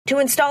to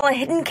install a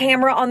hidden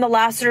camera on the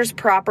Lassiter's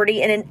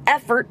property in an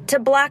effort to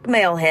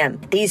blackmail him.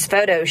 These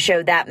photos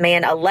show that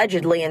man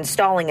allegedly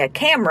installing a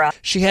camera.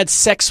 She had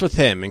sex with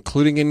him,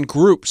 including in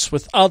groups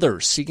with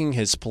others seeking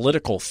his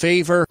political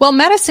favor. Well,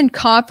 Madison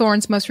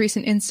Cawthorn's most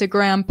recent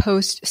Instagram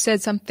post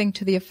said something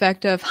to the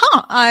effect of,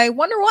 I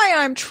wonder why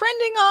I'm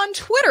trending on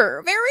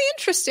Twitter. Very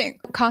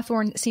interesting.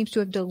 Cawthorn seems to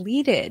have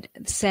deleted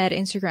said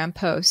Instagram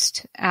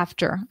post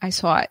after I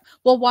saw it.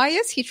 Well, why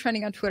is he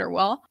trending on Twitter?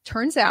 Well,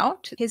 turns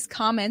out his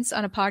comments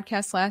on a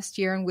podcast last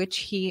year in which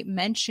he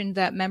mentioned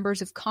that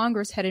members of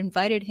Congress had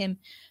invited him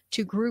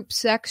to group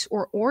sex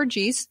or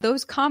orgies,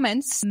 those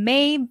comments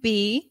may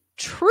be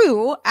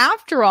true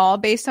after all,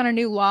 based on a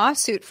new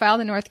lawsuit filed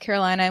in North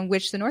Carolina in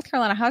which the North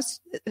Carolina House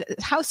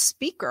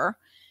Speaker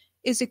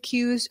is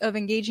accused of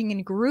engaging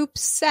in group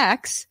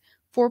sex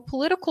for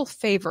political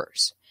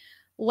favors.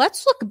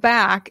 Let's look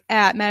back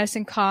at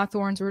Madison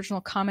Cawthorn's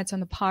original comments on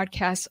the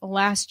podcast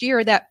last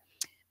year that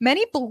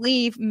many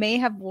believe may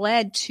have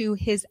led to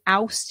his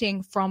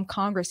ousting from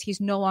Congress. He's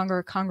no longer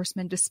a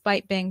congressman,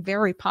 despite being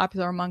very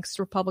popular amongst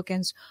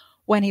Republicans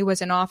when he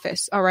was in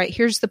office. All right,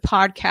 here's the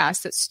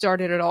podcast that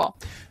started it all.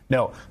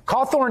 No,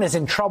 Cawthorn is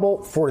in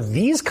trouble for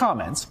these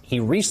comments he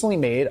recently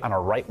made on a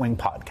right-wing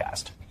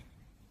podcast.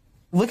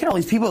 Look at all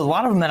these people, a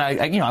lot of them that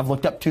I've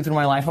looked up to through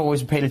my life. I've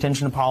always paid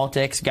attention to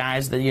politics,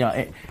 guys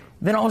that,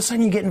 then all of a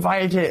sudden you get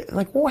invited to,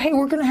 like, well, hey,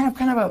 we're going to have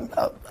kind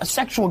of a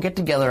sexual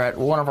get-together at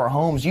one of our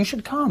homes. You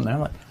should come. And I'm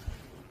like,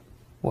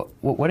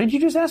 what did you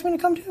just ask me to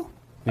come to?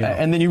 Yeah.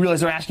 And then you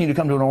realize they're asking you to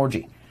come to an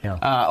orgy.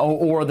 Yeah.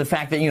 Or the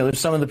fact that, there's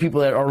some of the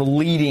people that are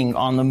leading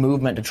on the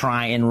movement to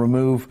try and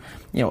remove,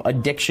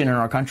 addiction in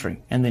our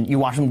country. And then you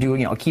watch them do,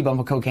 a key bump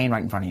of cocaine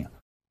right in front of you.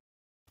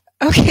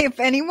 Okay, if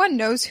anyone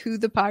knows who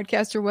the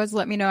podcaster was,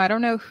 let me know. I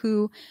don't know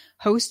who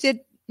hosted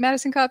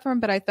Madison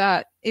Cawthorn, but I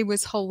thought it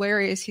was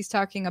hilarious. He's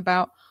talking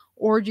about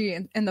orgy,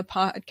 and the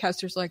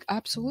podcaster's like,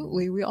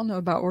 absolutely, we all know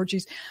about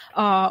orgies.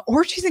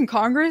 Orgies in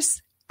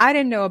Congress? I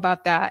didn't know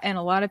about that, and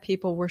a lot of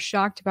people were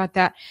shocked about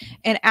that.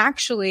 And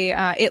actually,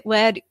 it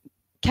led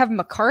Kevin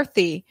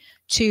McCarthy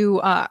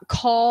to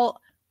call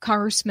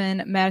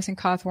Congressman Madison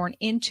Cawthorn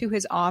into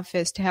his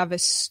office to have a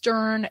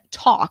stern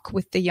talk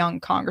with the young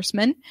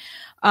congressman.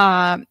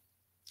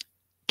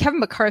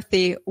 Kevin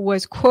McCarthy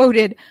was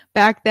quoted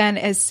back then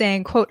as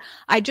saying, quote,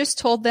 I just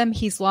told them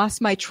he's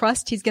lost my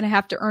trust. He's going to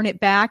have to earn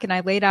it back. And I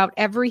laid out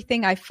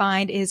everything I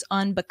find is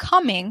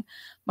unbecoming,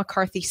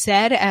 McCarthy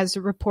said, as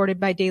reported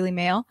by Daily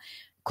Mail.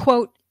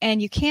 Quote,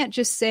 and you can't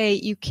just say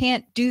you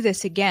can't do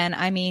this again.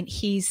 I mean,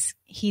 he's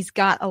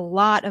got a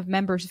lot of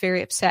members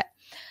very upset.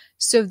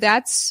 So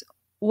that's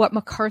what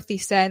McCarthy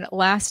said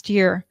last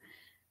year,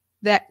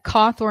 that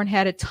Cawthorn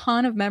had a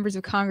ton of members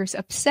of Congress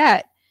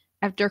upset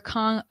after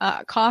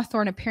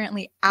Cawthorn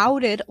apparently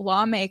outed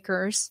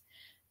lawmakers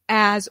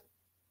as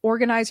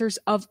organizers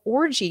of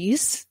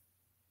orgies.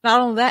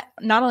 Not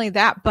only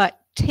that, but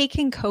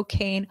taking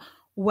cocaine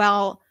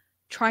while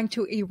trying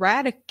to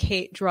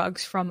eradicate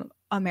drugs from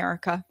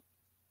America.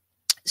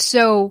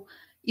 So,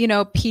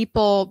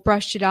 people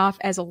brushed it off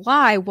as a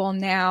lie, while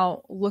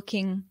now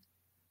looking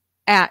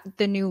at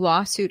the new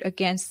lawsuit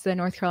against the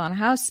North Carolina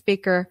House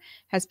Speaker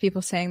has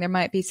people saying there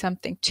might be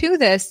something to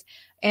this.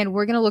 And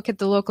we're going to look at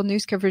the local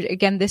news coverage.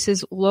 Again, this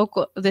is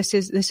local. This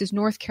is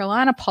North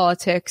Carolina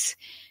politics.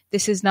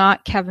 This is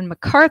not Kevin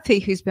McCarthy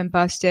who's been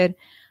busted.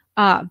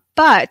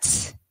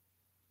 But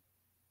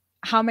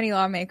how many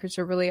lawmakers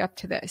are really up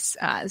to this?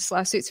 This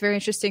lawsuit's very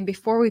interesting.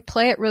 Before we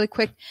play it really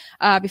quick,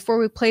 before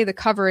we play the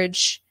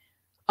coverage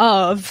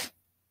of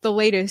the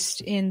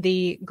latest in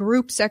the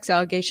group sex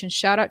allegations,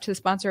 shout out to the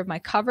sponsor of my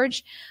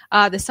coverage.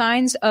 The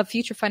signs of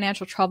future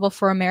financial trouble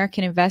for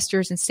American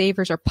investors and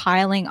savers are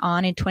piling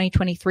on in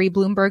 2023.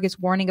 Bloomberg is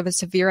warning of a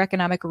severe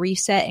economic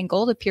reset, and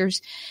gold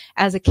appears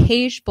as a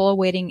caged bull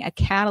awaiting a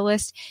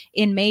catalyst.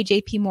 In May,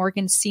 JP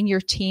Morgan's senior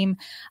team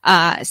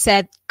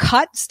said,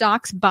 cut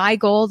stocks, buy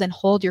gold, and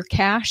hold your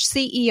cash.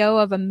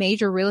 CEO of a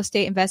major real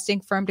estate investing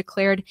firm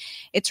declared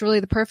it's really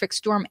the perfect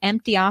storm.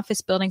 Empty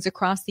office buildings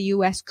across the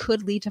U.S.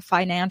 could lead to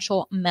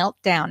financial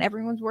meltdown.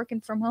 Everyone's working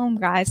from home,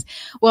 guys.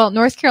 Well,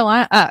 Wells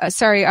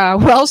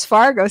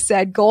Fargo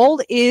said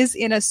gold is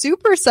in a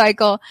super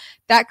cycle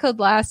that could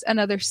last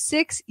another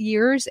 6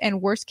 years,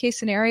 and worst case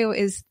scenario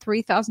is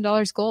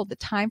 $3,000 gold. The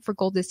time for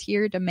gold is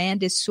here.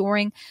 Demand is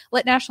soaring.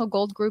 Let National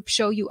Gold Group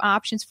show you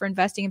options for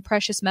investing in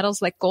precious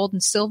metals like gold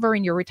and silver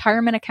in your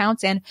retirement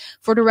accounts. And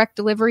for direct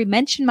delivery,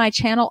 mention my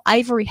channel,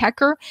 Ivory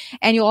Hecker,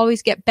 and you'll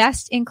always get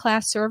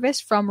best-in-class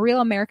service from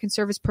real American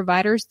service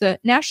providers. The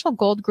National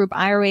Gold Group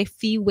IRA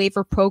fee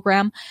waiver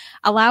program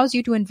allows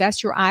you to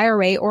invest your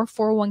IRA or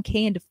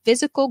 401k into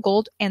physical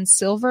gold and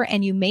silver,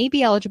 and you may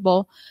be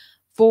eligible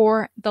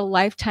for the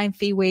lifetime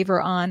fee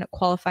waiver on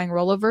qualifying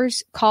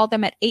rollovers. Call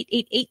them at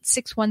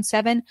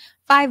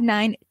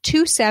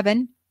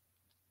 888-617-5927.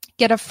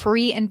 Get a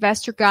free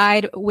investor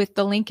guide with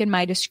the link in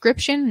my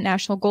description.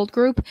 National Gold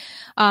Group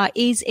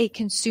is a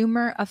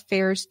consumer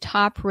affairs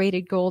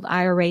top-rated gold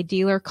IRA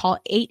dealer. Call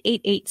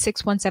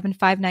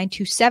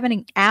 888-617-5927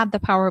 and add the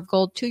power of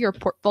gold to your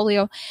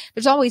portfolio.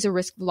 There's always a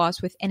risk of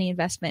loss with any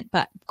investment,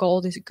 but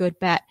gold is a good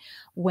bet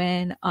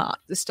when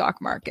the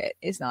stock market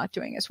is not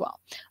doing as well.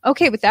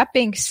 Okay, with that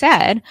being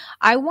said,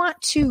 I want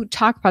to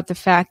talk about the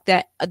fact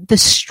that the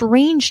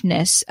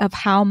strangeness of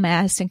how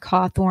Madison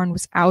Cawthorn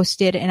was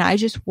ousted, and I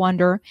just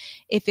wonder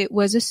if it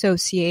was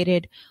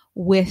associated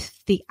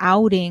with the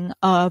outing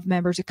of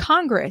members of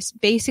Congress.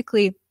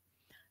 Basically,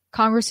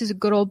 Congress is a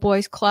good old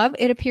boys club,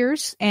 it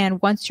appears,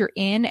 and once you're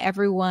in,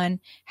 everyone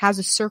has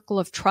a circle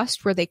of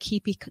trust where they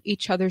keep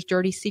each other's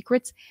dirty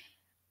secrets.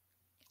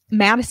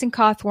 Madison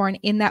Cawthorn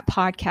in that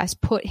podcast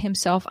put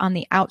himself on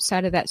the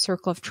outside of that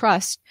circle of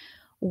trust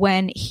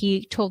when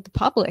he told the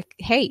public,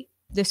 hey,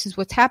 this is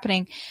what's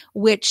happening,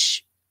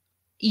 which,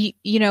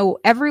 you know,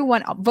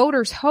 everyone,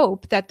 voters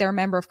hope that their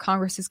member of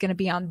Congress is going to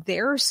be on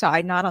their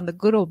side, not on the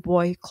good old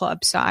boy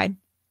club side.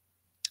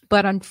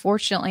 But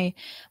unfortunately,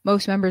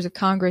 most members of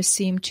Congress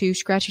seem to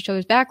scratch each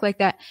other's back like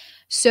that.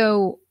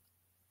 So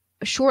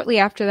shortly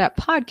after that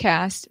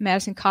podcast,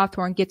 Madison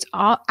Cawthorn gets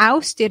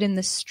ousted in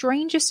the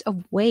strangest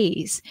of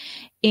ways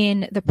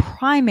in the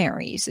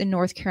primaries in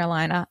North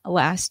Carolina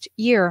last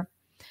year.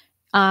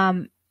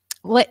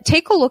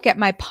 Take a look at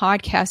my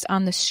podcast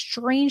on the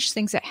strange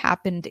things that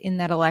happened in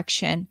that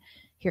election.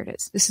 Here it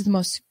is. This is the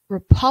most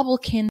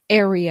Republican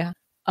area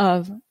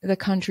of the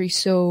country.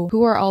 So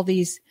who are all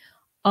these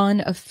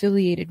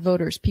unaffiliated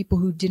voters, people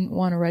who didn't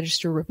want to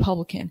register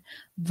Republican,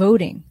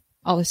 voting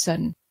all of a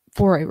sudden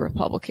for a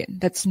Republican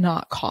that's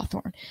not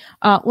Cawthorn?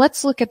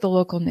 Let's look at the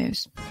local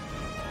news.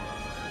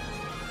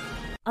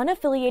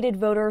 Unaffiliated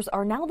voters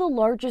are now the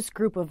largest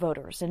group of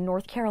voters in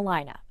North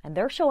Carolina, and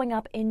they're showing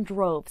up in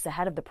droves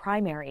ahead of the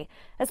primary,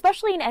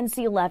 especially in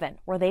NC-11,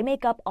 where they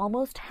make up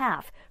almost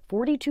half,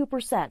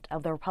 42%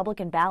 of the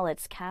Republican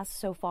ballots cast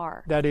so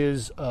far. That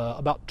is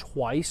about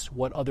twice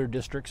what other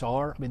districts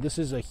are. I mean, this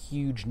is a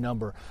huge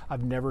number.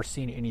 I've never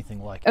seen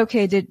anything like it.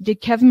 Okay,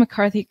 did Kevin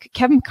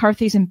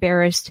McCarthy's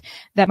embarrassed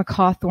that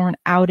Cawthorn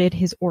outed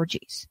his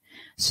orgies.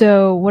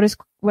 So what does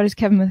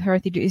Kevin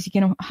McCarthy do? Is he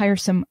going to hire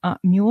some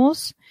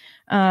mules?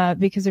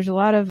 Because there's a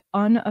lot of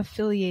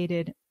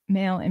unaffiliated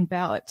mail-in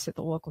ballots that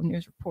the local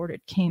news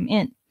reported came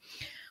in.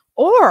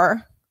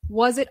 Or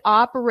was it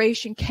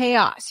Operation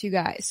Chaos, you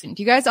guys? And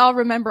do you guys all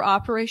remember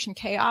Operation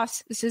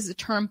Chaos? This is the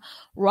term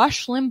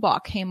Rush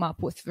Limbaugh came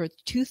up with for the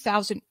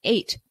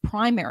 2008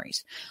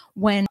 primaries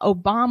when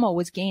Obama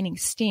was gaining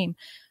steam.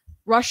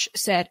 Rush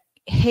said,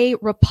 hey,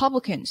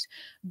 Republicans,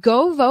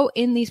 go vote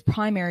in these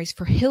primaries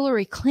for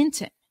Hillary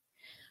Clinton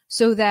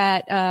so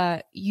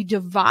that you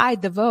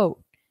divide the vote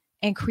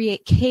and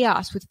create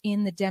chaos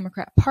within the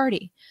Democrat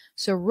Party.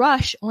 So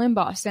Rush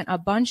Limbaugh sent a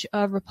bunch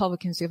of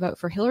Republicans to vote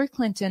for Hillary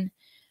Clinton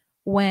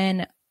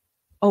when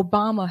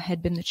Obama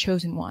had been the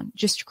chosen one,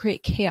 just to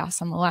create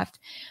chaos on the left.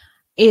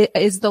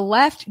 Is the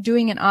left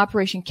doing an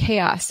Operation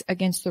Chaos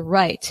against the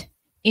right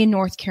in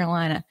North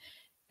Carolina?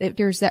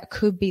 That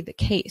could be the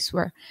case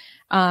where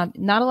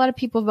not a lot of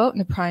people vote in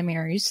the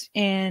primaries,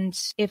 and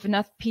if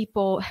enough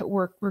people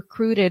were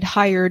recruited,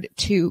 hired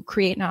to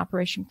create an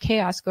Operation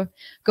Chaos, go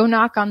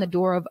knock on the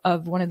door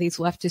of one of these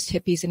leftist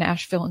hippies in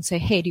Asheville and say,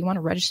 hey, do you want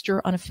to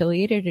register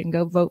unaffiliated and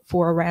go vote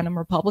for a random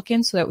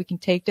Republican so that we can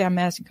take down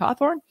Madison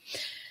Cawthorn?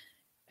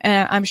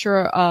 And I'm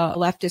sure a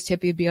leftist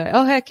hippie would be like,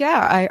 oh, heck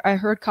yeah, I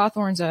heard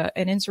Cawthorn's an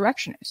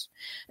insurrectionist.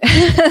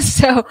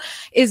 So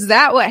is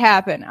that what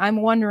happened? I'm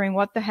wondering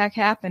what the heck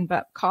happened,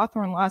 but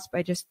Cawthorn lost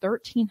by just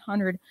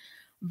 1,300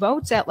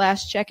 votes at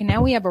last check. And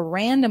now we have a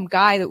random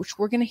guy which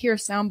we're going to hear a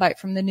soundbite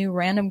from the new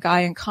random guy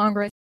in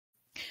Congress.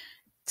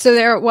 So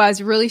there it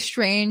was, really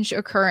strange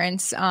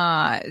occurrence.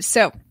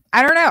 So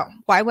I don't know.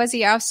 Why was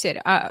he ousted?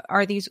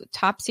 Are these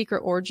top secret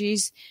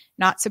orgies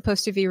not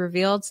supposed to be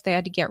revealed? So they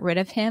had to get rid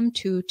of him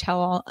to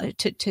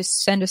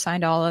send a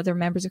sign to all other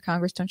members of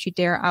Congress. Don't you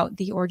dare out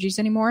the orgies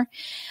anymore.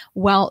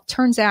 Well,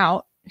 turns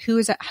out who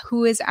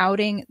is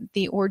outing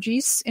the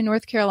orgies in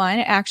North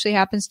Carolina actually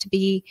happens to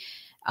be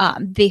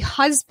the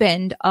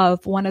husband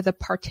of one of the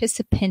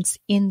participants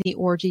in the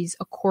orgies,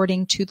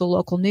 according to the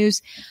local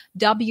news,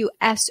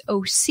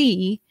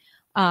 WSOC,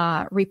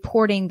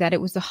 reporting that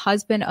it was the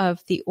husband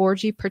of the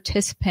orgy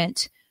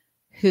participant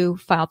who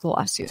filed the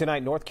lawsuit.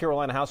 Tonight, North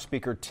Carolina House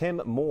Speaker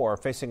Tim Moore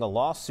facing a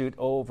lawsuit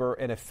over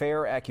an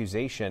affair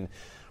accusation.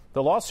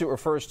 The lawsuit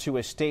refers to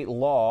a state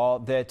law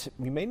that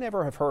you may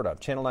never have heard of.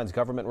 Channel 9's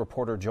government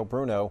reporter Joe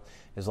Bruno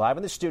is live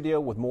in the studio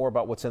with more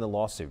about what's in the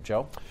lawsuit.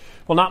 Joe?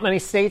 Well, not many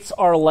states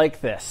are like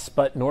this,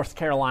 but North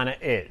Carolina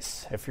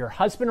is. If your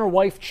husband or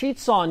wife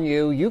cheats on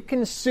you, you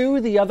can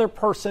sue the other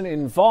person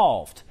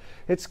involved.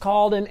 It's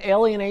called an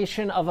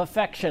alienation of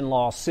affection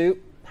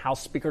lawsuit.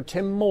 House Speaker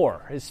Tim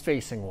Moore is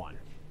facing one.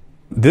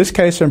 This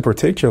case in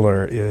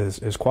particular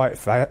is quite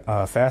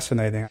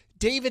fascinating.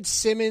 David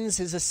Simmons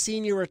is a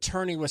senior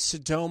attorney with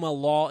Sodoma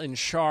Law in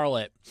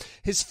Charlotte.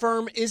 His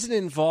firm isn't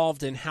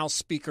involved in House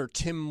Speaker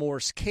Tim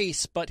Moore's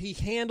case, but he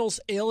handles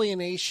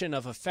alienation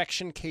of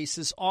affection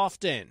cases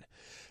often.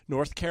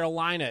 North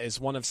Carolina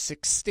is one of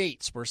 6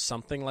 states where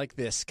something like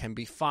this can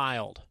be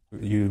filed.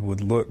 You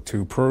would look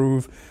to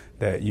prove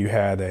that you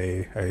had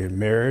a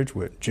marriage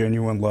with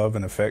genuine love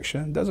and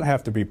affection. It doesn't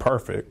have to be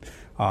perfect,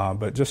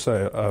 but just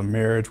a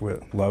marriage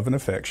with love and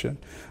affection,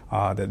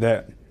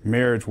 that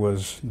marriage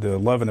was, the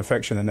love and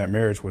affection in that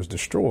marriage was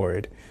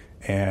destroyed,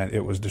 and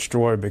it was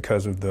destroyed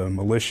because of the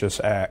malicious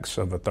acts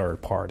of a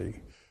third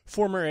party.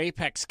 Former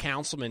Apex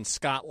Councilman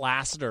Scott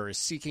Lassiter is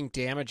seeking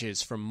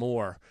damages from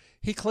Moore.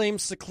 He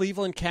claims the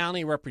Cleveland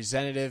County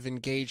representative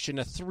engaged in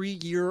a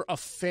 3-year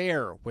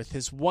affair with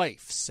his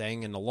wife,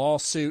 saying in the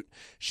lawsuit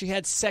she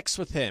had sex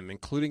with him,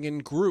 including in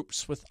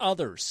groups with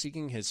others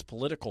seeking his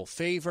political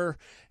favor,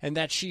 and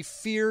that she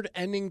feared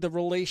ending the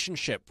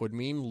relationship would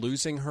mean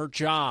losing her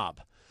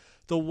job.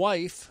 The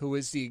wife, who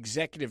is the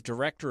executive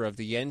director of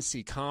the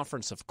NC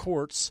Conference of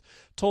Courts,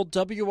 told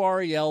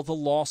WRAL the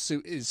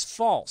lawsuit is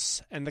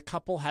false and the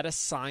couple had a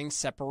signed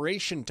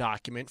separation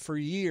document for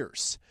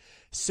years.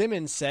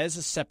 Simmons says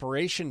a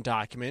separation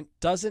document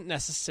doesn't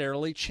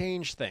necessarily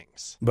change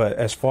things. But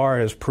as far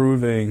as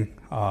proving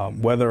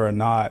whether or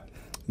not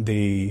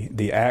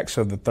the acts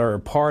of the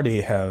third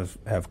party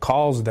have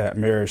caused that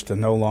marriage to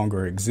no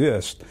longer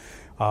exist,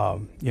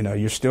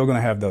 you're still going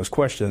to have those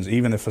questions,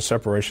 even if a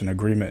separation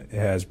agreement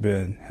has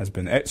been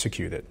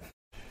executed.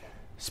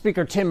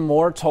 Speaker Tim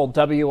Moore told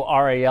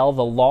WRAL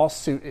the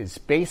lawsuit is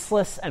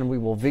baseless and we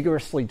will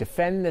vigorously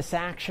defend this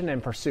action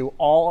and pursue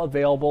all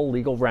available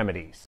legal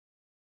remedies.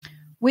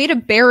 Way to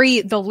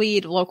bury the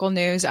lead, local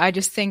news. I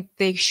just think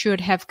they should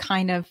have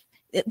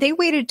they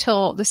waited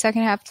till the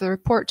second half of the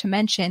report to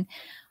mention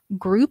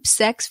group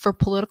sex for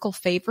political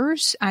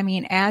favors. I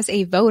mean, as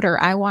a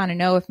voter, I want to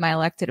know if my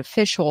elected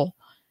official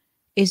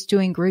is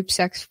doing group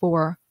sex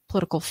for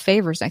political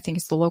favors. I think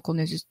it's the local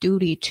news's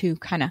duty to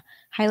kind of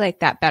highlight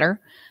that better.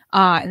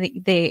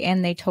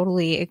 They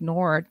totally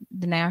ignored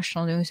the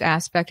national news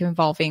aspect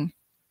involving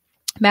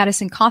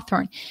Madison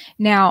Cawthorn.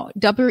 Now,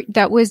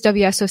 that was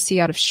WSOC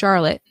out of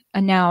Charlotte.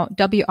 And now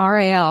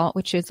WRAL,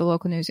 which is the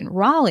local news in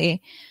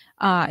Raleigh,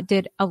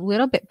 did a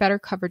little bit better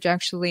coverage,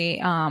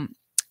 actually,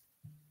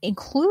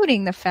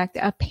 including the fact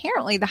that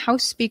apparently the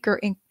House Speaker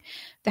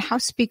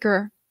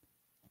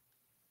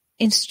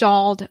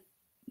installed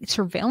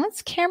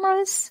surveillance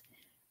cameras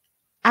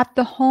at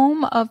the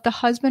home of the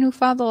husband who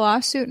filed the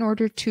lawsuit in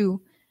order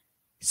to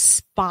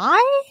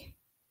spy.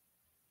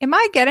 Am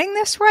I getting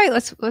this right?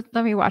 Let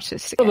me watch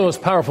this again. One of the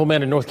most powerful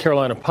men in North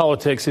Carolina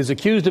politics is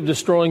accused of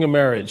destroying a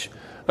marriage.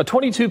 A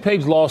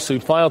 22-page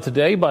lawsuit filed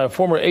today by a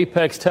former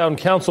Apex Town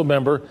Council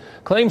member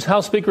claims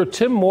House Speaker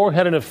Tim Moore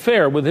had an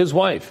affair with his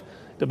wife.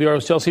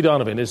 WR's Chelsea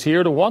Donovan is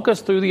here to walk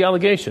us through the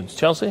allegations.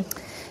 Chelsea?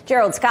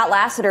 Gerald, Scott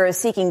Lassiter is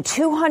seeking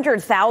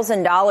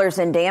 $200,000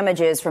 in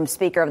damages from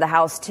Speaker of the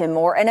House Tim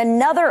Moore and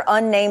another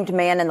unnamed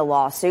man in the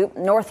lawsuit.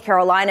 North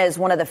Carolina is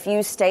one of the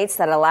few states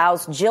that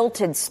allows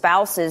jilted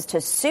spouses to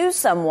sue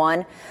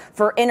someone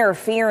for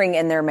interfering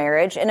in their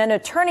marriage. And an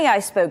attorney I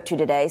spoke to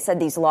today said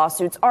these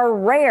lawsuits are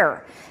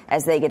rare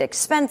as they get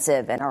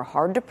expensive and are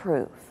hard to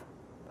prove.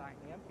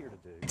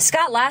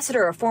 Scott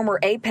Lassiter, a former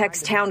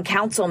Apex Town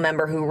Council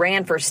member who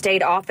ran for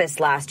state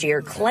office last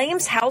year,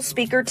 claims House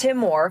Speaker Tim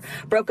Moore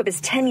broke up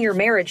his 10-year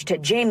marriage to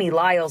Jamie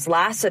Lyles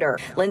Lassiter.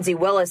 Lindsay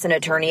Willis, an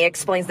attorney,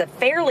 explains the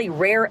fairly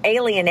rare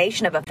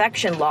alienation of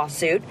affection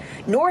lawsuit.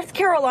 North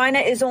Carolina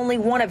is only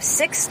one of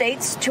 6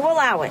 states to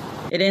allow it.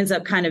 It ends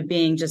up kind of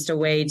being just a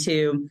way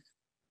to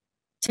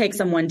take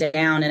someone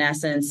down, in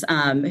essence,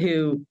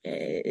 who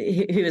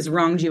has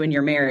wronged you in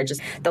your marriage.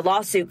 The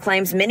lawsuit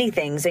claims many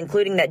things,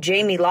 including that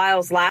Jamie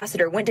Lyles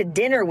Lassiter went to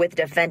dinner with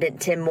defendant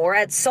Tim Moore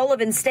at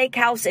Sullivan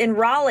Steakhouse in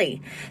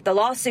Raleigh. The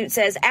lawsuit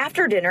says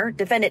after dinner,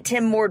 defendant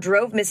Tim Moore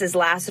drove Mrs.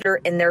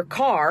 Lassiter in their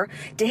car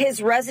to his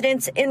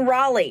residence in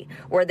Raleigh,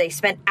 where they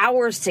spent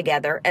hours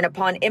together and,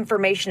 upon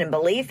information and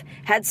belief,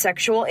 had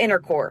sexual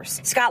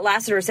intercourse. Scott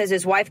Lassiter says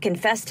his wife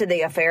confessed to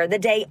the affair the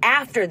day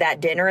after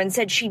that dinner and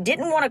said she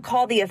didn't want to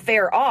call the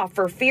affair off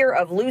for fear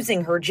of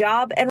losing her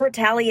job and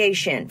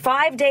retaliation.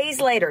 5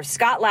 days later,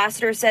 Scott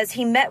Lassiter says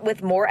he met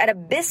with Moore at a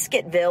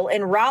Biscuitville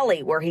in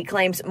Raleigh, where he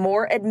claims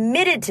Moore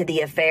admitted to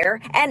the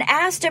affair and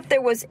asked if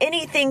there was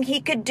anything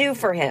he could do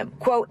for him,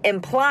 quote,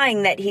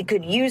 implying that he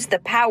could use the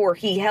power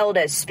he held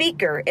as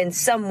speaker in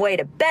some way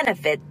to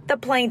benefit the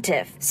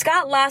plaintiff.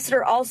 Scott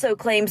Lassiter also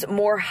claims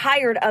Moore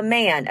hired a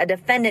man, a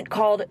defendant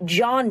called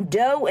John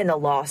Doe in the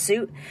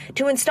lawsuit,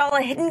 to install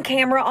a hidden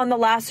camera on the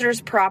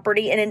Lassiter's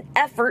property in an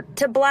effort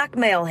to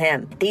blackmail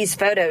him. These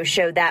photos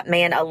show that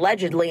man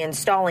allegedly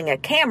installing a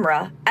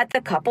camera at the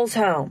couple's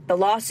home. The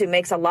lawsuit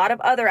makes a lot of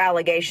other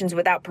allegations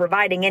without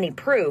providing any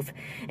proof,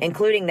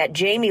 including that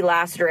Jamie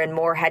Lassiter and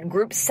Moore had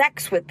group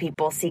sex with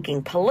people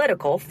seeking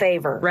political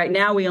favor. Right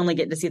now, we only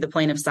get to see the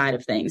plaintiff's side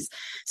of things.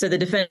 So the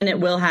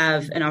defendant will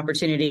have an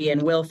opportunity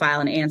and will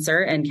file an answer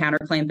and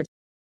counterclaim.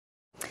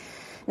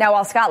 Now,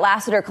 while Scott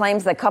Lassiter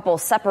claims the couple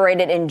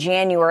separated in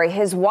January,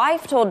 his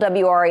wife told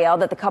WRAL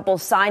that the couple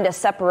signed a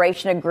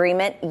separation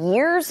agreement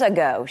years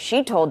ago.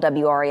 She told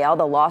WRAL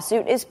the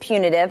lawsuit is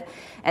punitive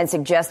and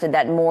suggested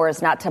that Moore is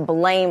not to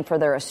blame for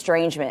their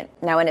estrangement.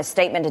 Now, in a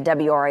statement to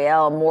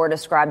WRAL, Moore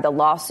described the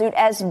lawsuit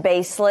as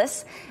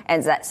baseless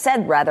and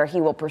said he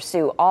will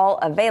pursue all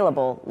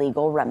available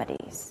legal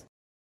remedies.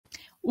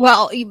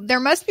 Well, there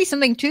must be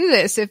something to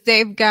this if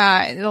they've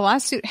got, the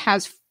lawsuit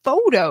has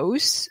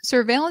photos,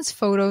 surveillance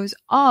photos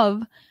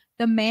of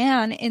the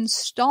man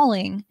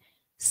installing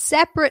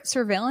separate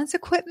surveillance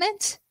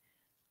equipment.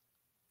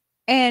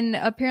 And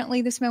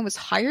apparently this man was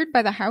hired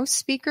by the House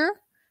Speaker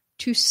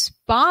to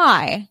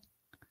spy,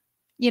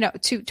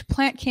 to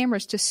plant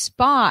cameras to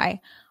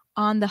spy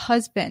on the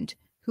husband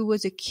who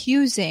was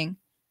accusing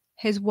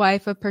his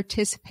wife of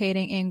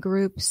participating in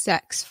group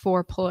sex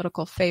for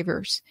political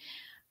favors.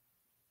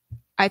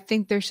 I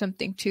think there's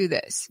something to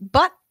this,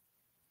 but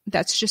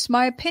that's just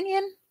my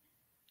opinion.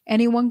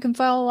 Anyone can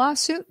file a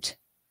lawsuit.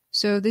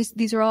 So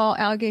these are all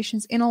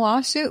allegations in a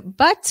lawsuit.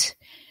 But,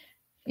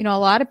 a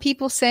lot of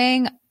people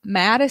saying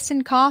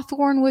Madison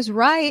Cawthorn was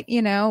right.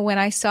 When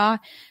I saw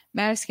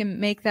Madison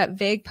make that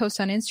vague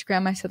post on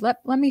Instagram, I said,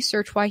 let me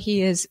search why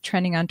he is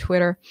trending on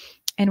Twitter.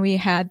 And we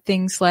had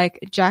things like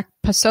Jack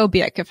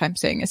Posobiec, if I'm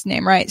saying his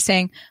name right,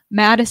 saying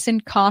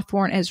Madison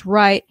Cawthorn is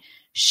right,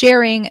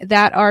 sharing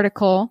that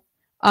article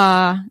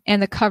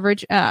and the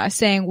coverage,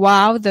 saying,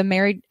 wow, the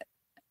married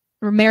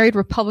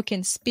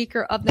Republican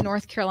Speaker of the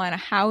North Carolina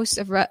House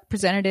of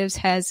Representatives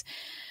has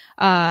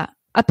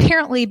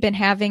apparently been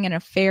having an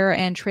affair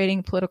and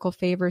trading political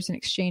favors in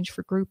exchange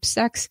for group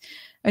sex.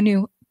 A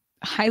new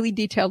highly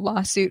detailed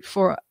lawsuit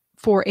for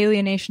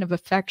alienation of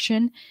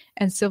affection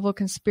and civil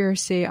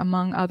conspiracy,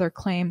 among other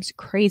claims.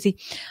 Crazy.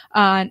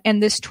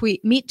 And this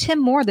tweet, meet Tim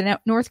Moore, the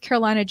North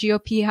Carolina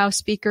GOP House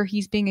Speaker.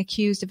 He's being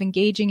accused of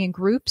engaging in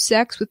group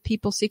sex with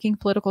people seeking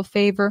political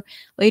favor.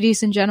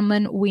 Ladies and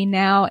gentlemen, we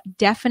now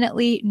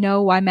definitely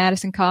know why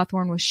Madison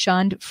Cawthorn was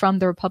shunned from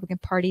the Republican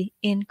Party.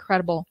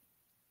 Incredible.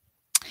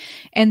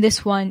 And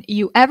this one,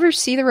 you ever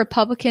see the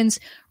Republicans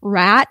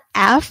rat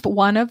F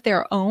one of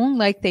their own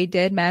like they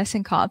did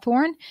Madison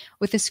Cawthorn,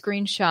 with a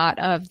screenshot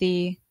of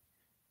the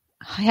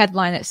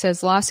headline that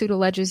says lawsuit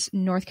alleges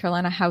North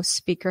Carolina House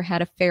Speaker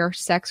had affair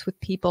sex with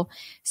people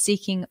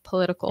seeking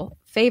political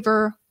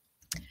favor.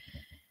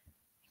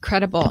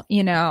 Incredible.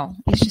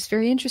 It's just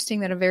very interesting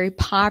that a very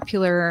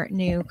popular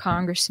new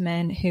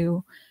congressman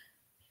who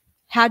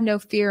had no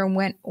fear and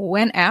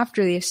went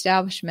after the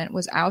establishment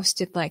was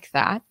ousted like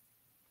that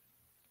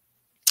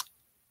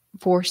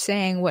for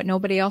saying what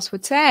nobody else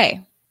would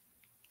say,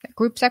 that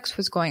group sex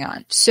was going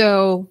on.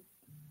 So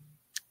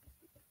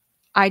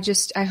I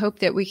hope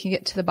that we can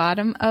get to the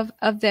bottom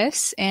of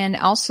this and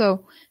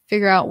also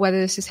figure out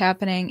whether this is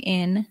happening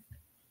in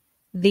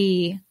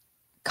the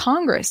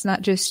Congress,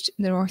 not just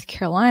the North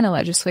Carolina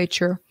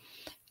legislature.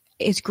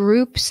 Is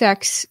group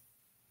sex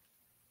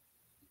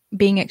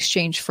being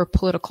exchanged for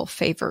political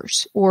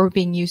favors or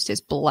being used as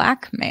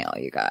blackmail,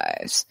 you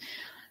guys?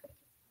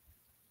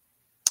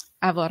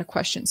 I have a lot of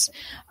questions.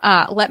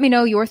 Let me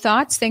know your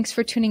thoughts. Thanks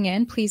for tuning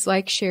in. Please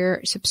like, share,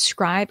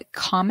 subscribe,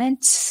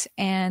 comment,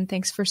 and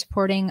thanks for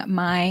supporting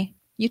my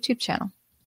YouTube channel.